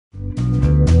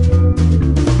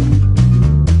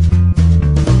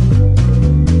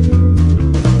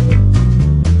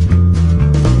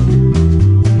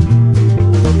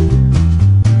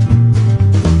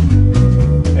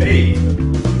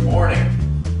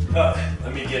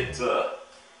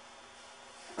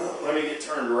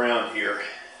around here.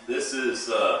 This is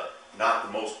not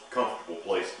the most comfortable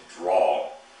place to draw,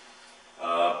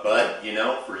 but you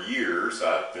know, for years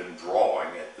I've been drawing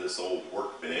at this old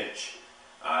workbench.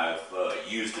 I've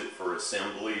used it for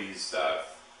assemblies. I've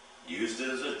used it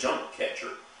as a jump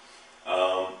catcher.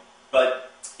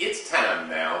 But it's time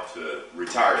now to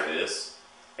retire this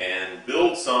and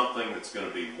build something that's going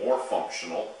to be more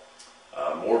functional,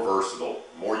 more versatile,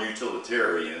 more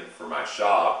utilitarian for my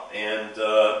shop. And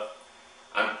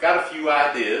I've got a few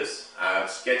ideas. I've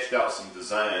sketched out some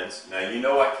designs. Now, you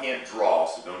know I can't draw,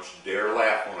 so don't you dare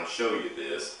laugh when I show you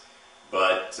this.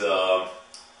 But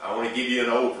I want to give you an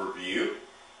overview,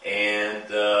 and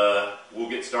we'll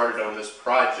get started on this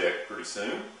project pretty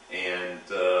soon and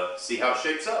see how it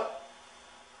shapes up.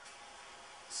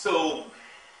 So,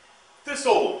 this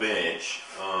old bench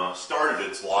started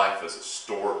its life as a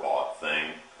store-bought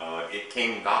thing. It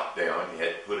came knocked down. You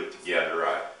had to put it together.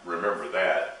 I remember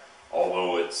that.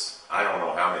 Although it's, I don't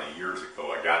know how many years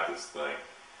ago I got this thing.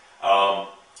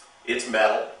 It's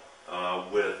metal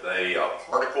with a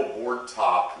particle board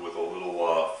top with a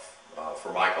little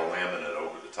Formica laminate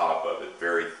over the top of it,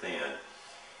 very thin.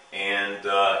 And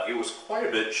it was quite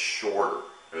a bit shorter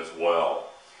as well.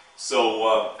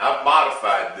 So I've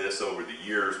modified this over the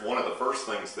years. One of the first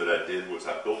things that I did was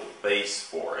I built a base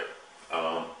for it.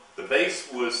 The base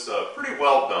was pretty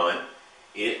well done.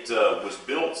 It was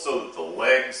built so that the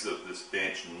legs of this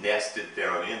bench nested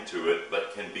down into it,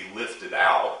 but can be lifted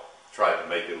out. Tried to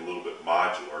make it a little bit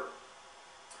modular.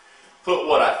 Put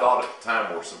what I thought at the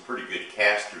time were some pretty good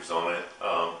casters on it.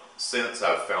 Since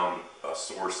I've found a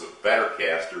source of better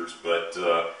casters, but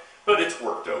it's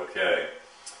worked okay.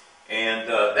 And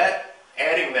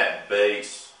adding that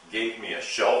base gave me a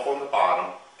shelf on the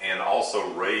bottom and also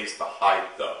raised the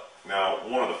height up. Now,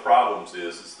 one of the problems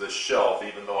is this shelf,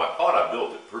 even though I thought I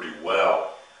built it pretty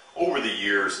well, over the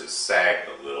years has sagged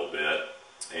a little bit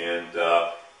and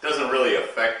doesn't really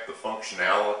affect the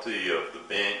functionality of the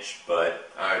bench, but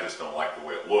I just don't like the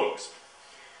way it looks.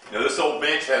 Now, this old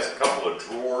bench has a couple of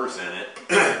drawers in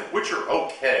it, which are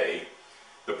okay.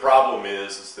 The problem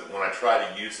is that when I try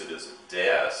to use it as a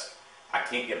desk, I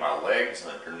can't get my legs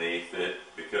underneath it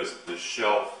because of this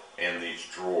shelf and these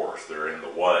drawers. They're in the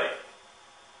way.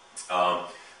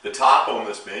 The top on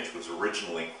this bench was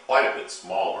originally quite a bit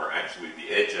smaller. Actually,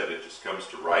 the edge of it just comes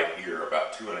to right here,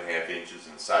 about 2.5 inches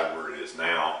inside where it is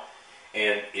now.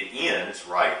 And it ends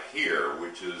right here,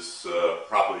 which is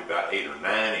probably about 8 or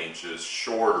 9 inches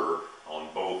shorter on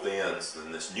both ends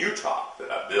than this new top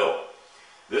that I built.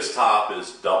 This top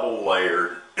is double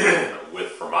layered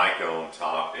with Formica on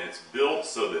top, and it's built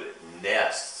so that it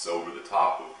nests over the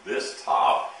top of this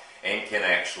top and can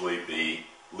actually be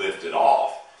lifted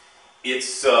off. It's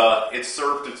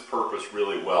served its purpose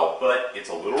really well, but it's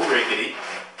a little rickety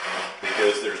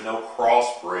because there's no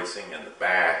cross bracing in the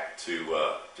back to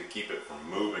keep it from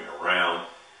moving around.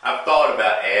 I've thought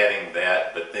about adding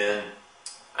that, but then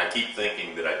I keep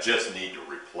thinking that I just need to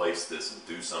replace this and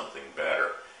do something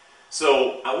better.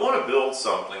 So I want to build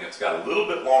something that's got a little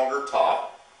bit longer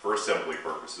top for assembly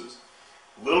purposes,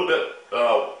 a little bit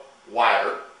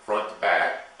wider front to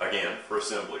back, again for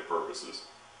assembly purposes.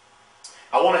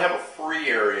 I want to have a free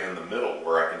area in the middle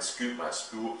where I can scoot my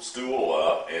stool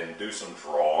up and do some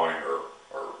drawing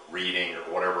or reading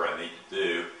or whatever I need to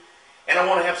do. And I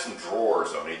want to have some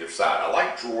drawers on either side. I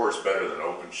like drawers better than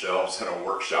open shelves in a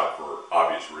workshop for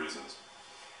obvious reasons.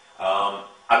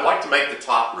 I'd like to make the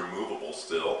top removable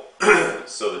still,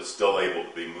 so that it's still able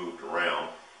to be moved around.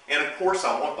 And of course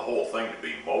I want the whole thing to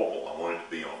be mobile. I want it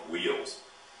to be on wheels.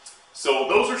 So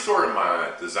those are sort of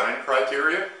my design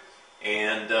criteria.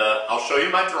 And I'll show you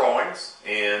my drawings,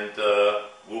 and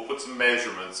we'll put some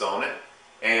measurements on it,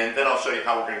 and then I'll show you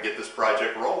how we're going to get this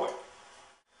project rolling.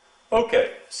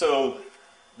 Okay, so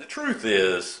the truth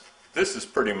is, this is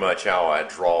pretty much how I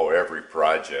draw every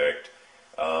project.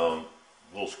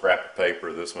 Little scrap of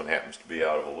paper. This one happens to be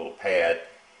out of a little pad.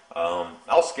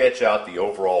 I'll sketch out the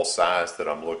overall size that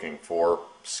I'm looking for.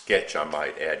 Sketch, I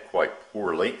might add, quite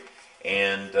poorly.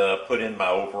 And put in my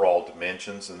overall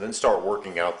dimensions, and then start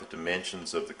working out the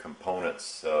dimensions of the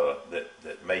components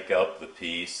that make up the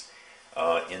piece.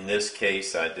 In this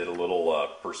case, I did a little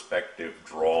perspective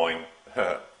drawing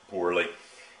poorly.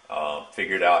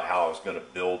 Figured out how I was going to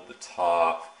build the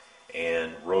top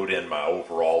and wrote in my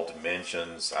overall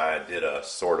dimensions. I did a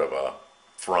sort of a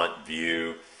front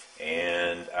view,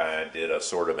 and I did a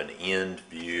sort of an end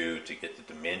view to get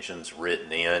the dimensions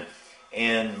written in.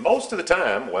 And most of the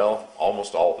time, well,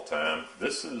 almost all the time,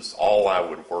 this is all I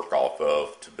would work off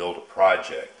of to build a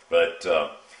project. But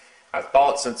I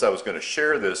thought since I was going to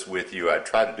share this with you, I'd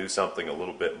try to do something a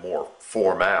little bit more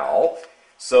formal.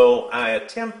 So I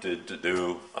attempted to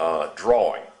do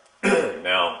drawing.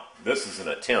 Now, this is an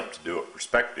attempt to do a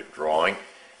perspective drawing,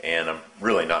 and I'm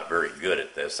really not very good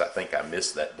at this. I think I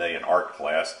missed that day in art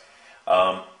class.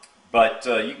 But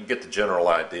you can get the general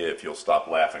idea if you'll stop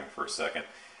laughing for a second.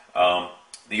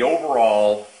 The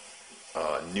overall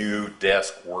new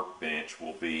desk workbench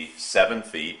will be 7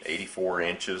 feet, 84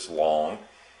 inches long,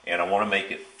 and I want to make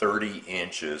it 30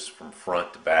 inches from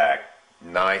front to back.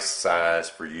 Nice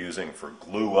size for using for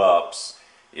glue ups.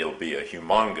 It'll be a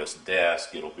humongous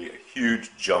desk. It'll be a huge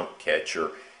junk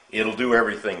catcher. It'll do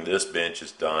everything this bench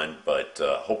has done, but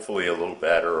hopefully a little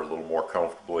better, a little more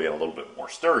comfortably, and a little bit more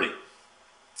sturdy.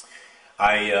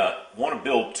 I want to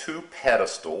build 2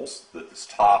 pedestals that this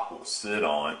top will sit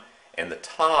on, and the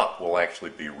top will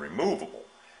actually be removable.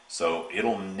 So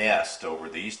it'll nest over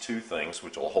these 2 things,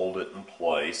 which will hold it in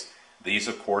place. These,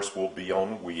 of course, will be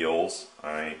on wheels.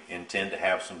 I intend to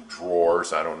have some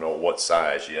drawers. I don't know what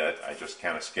size yet. I just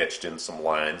kind of sketched in some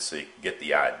lines so you can get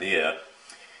the idea.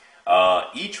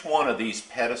 Each one of these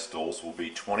pedestals will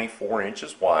be 24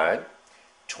 inches wide,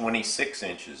 26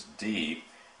 inches deep.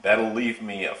 That'll leave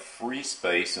me a free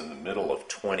space in the middle of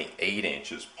 28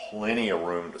 inches, plenty of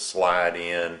room to slide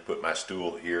in, put my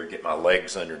stool here, get my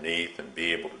legs underneath, and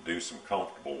be able to do some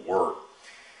comfortable work.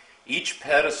 Each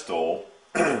pedestal,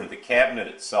 the cabinet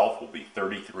itself will be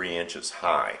 33 inches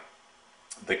high.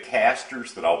 The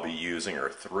casters that I'll be using are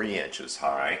 3 inches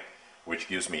high, which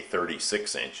gives me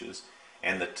 36 inches.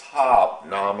 And the top,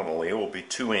 nominally, will be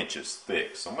 2 inches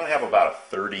thick. So I'm going to have about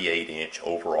a 38-inch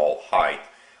overall height,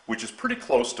 which is pretty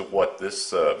close to what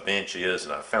this bench is,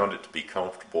 and I found it to be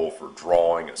comfortable for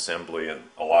drawing, assembly, and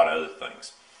a lot of other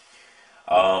things.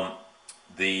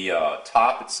 The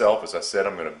top itself, as I said,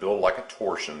 I'm going to build like a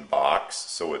torsion box,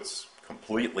 so it's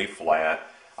completely flat.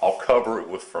 I'll cover it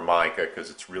with Formica because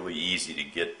it's really easy to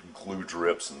get glue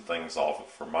drips and things off of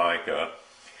Formica.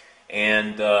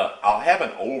 And I'll have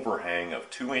an overhang of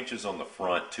 2 inches on the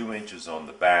front, 2 inches on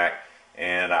the back,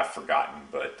 and I've forgotten,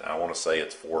 but I want to say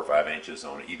it's 4 or 5 inches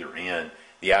on either end.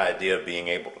 The idea of being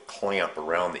able to clamp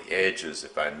around the edges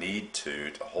if I need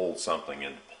to hold something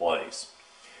into place.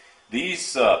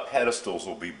 These pedestals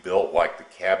will be built like the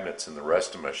cabinets in the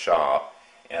rest of my shop.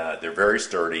 They're very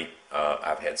sturdy.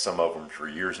 I've had some of them for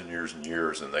years and years and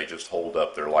years, and they just hold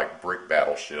up. They're like brick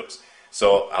battleships.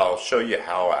 So I'll show you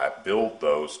how I build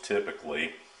those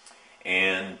typically,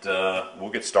 and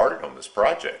we'll get started on this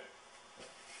project.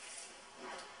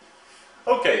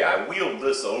 Okay, I wheeled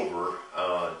this over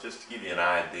just to give you an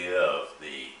idea of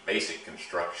the basic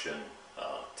construction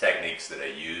techniques that I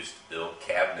use to build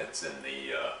cabinets in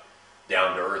the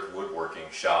down-to-earth woodworking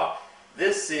shop.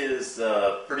 This is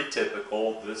pretty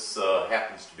typical. This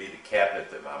happens to be the cabinet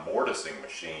that my mortising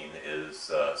machine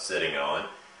is sitting on.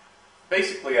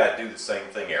 Basically, I do the same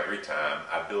thing every time.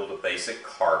 I build a basic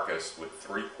carcass with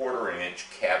 3/4 inch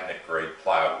cabinet grade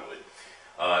plywood.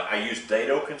 I use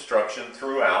dado construction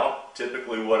throughout.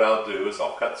 Typically what I'll do is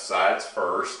I'll cut the sides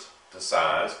first to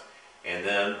size, and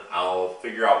then I'll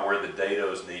figure out where the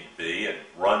dados need to be and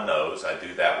run those. I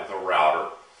do that with a router.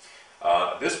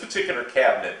 This particular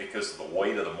cabinet, because of the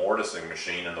weight of the mortising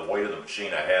machine and the weight of the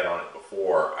machine I had on it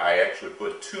before, I actually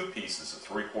put 2 pieces of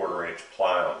 3/4 inch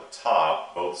ply on the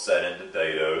top, both set into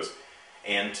dados,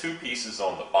 and 2 pieces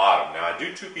on the bottom. Now I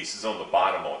do 2 pieces on the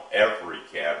bottom on every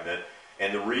cabinet,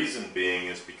 and the reason being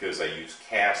is because I use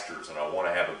casters and I want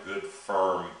to have a good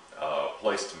firm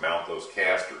place to mount those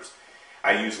casters.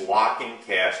 I use locking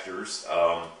casters.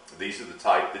 These are the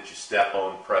type that you step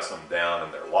on, press them down,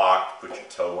 and they're locked. Put your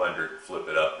toe under it, flip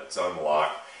it up, and it's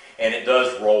unlocked. And it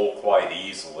does roll quite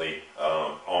easily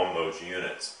on those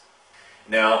units.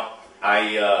 Now,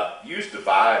 I use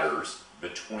dividers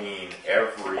between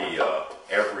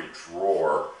every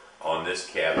drawer on this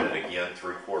cabinet. Again,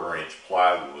 3/4 inch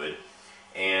plywood.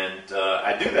 And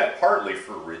I do that partly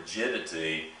for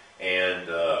rigidity and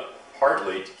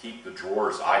partly to keep the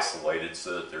drawers isolated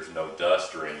so that there's no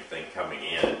dust or anything coming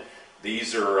in.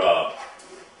 These are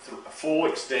full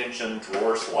extension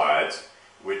drawer slides,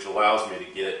 which allows me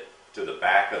to get to the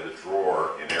back of the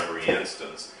drawer in every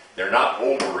instance. They're not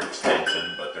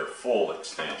overextension, but they're full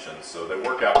extension, so they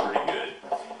work out pretty good.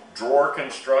 Drawer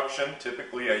construction,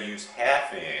 typically I use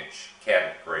 1/2 inch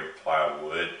cabinet grade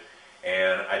plywood,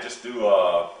 and I just do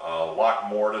a lock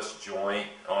mortise joint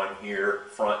on here,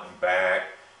 front and back,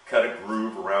 cut a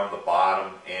groove around the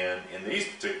bottom, and in these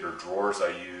particular drawers I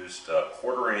used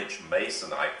 1/4 inch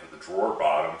masonite for the drawer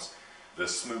bottoms, the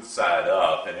smooth side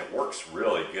up, and it works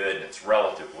really good and it's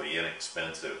relatively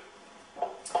inexpensive.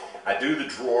 I do the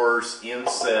drawers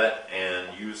inset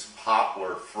and use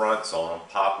poplar fronts on them.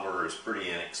 Poplar is pretty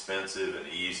inexpensive and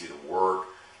easy to work.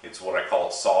 It's what I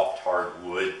call soft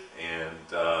hardwood, and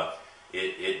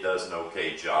it does an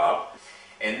okay job.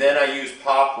 And then I use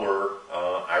poplar.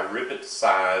 I rip it to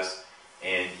size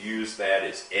and use that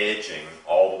as edging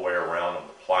all the way around on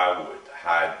the plywood to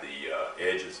hide the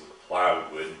edges of the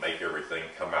plywood and make everything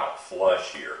come out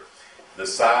flush here. The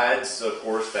sides, of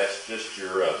course, that's just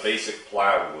your basic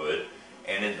plywood.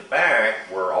 And in the back,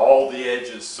 where all the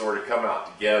edges sort of come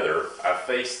out together, I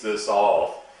face this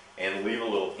off and leave a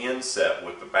little inset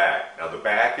with the back. Now the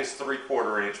back is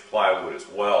 3/4 inch plywood as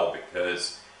well,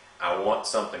 because I want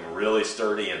something really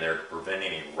sturdy in there to prevent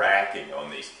any racking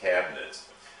on these cabinets.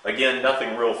 Again,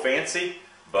 nothing real fancy,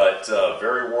 but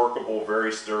very workable,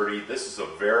 very sturdy. This is a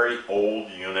very old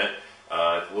unit,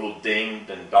 a little dinged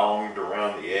and donged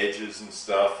around the edges and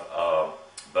stuff,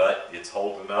 but it's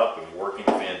holding up and working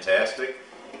fantastic.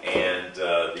 And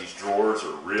these drawers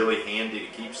are really handy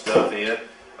to keep stuff in.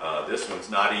 This one's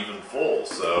not even full,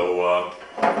 so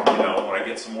you know, when I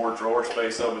get some more drawer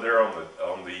space over there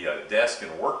on the desk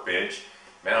and workbench,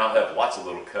 man, I'll have lots of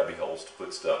little cubby holes to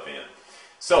put stuff in.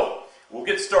 So we'll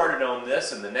get started on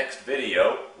this in the next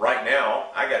video. Right now,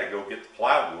 I got to go get the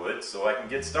plywood so I can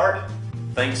get started.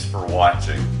 Thanks for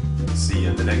watching. See you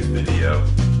in the next video.